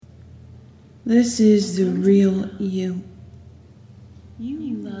This is the real you.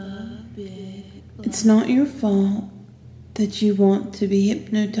 You love big. It's not your fault that you want to be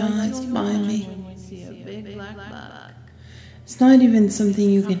hypnotized by me. When you see a big black bug, It's not even something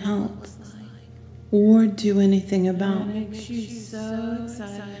you can help or do anything it about. makes you so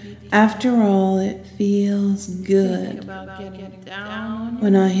excited. After all, it feels Think good about getting down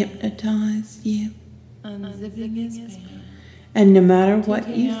when I hypnotize you. unzipping his pants. And no matter what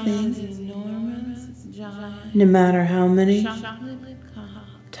you Taking out his think, enormous, giant, no matter how many chocolate cock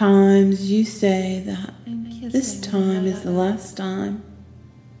times you say that and kissing this time is the him, last time,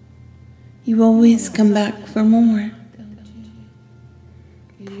 you always come back for more. don't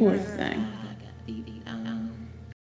you? Poor You're thing.